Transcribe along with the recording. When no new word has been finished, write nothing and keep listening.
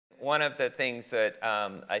one of the things that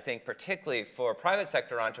I think particularly for private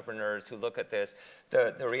sector entrepreneurs who look at this,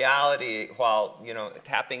 the reality, while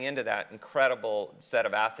tapping into that incredible set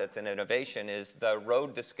of assets and innovation, is the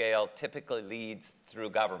road to scale typically leads through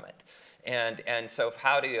government. And so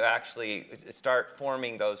how do you actually start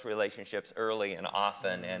forming those relationships early and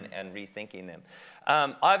often and rethinking them?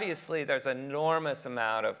 Obviously, there's an enormous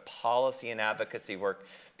amount of policy and advocacy work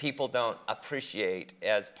people don't appreciate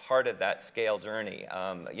as part of that scale journey.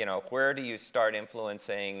 Where do you start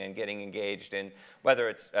influencing and getting engaged in, whether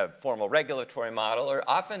it's a formal regulatory model, or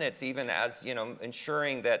often it's even as,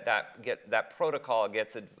 ensuring that that protocol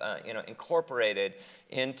gets, incorporated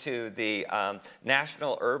into the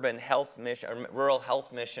national urban health mission, or rural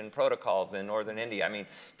health mission protocols in northern India. I mean,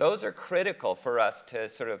 those are critical for us to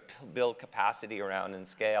sort of build capacity around and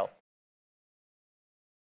scale.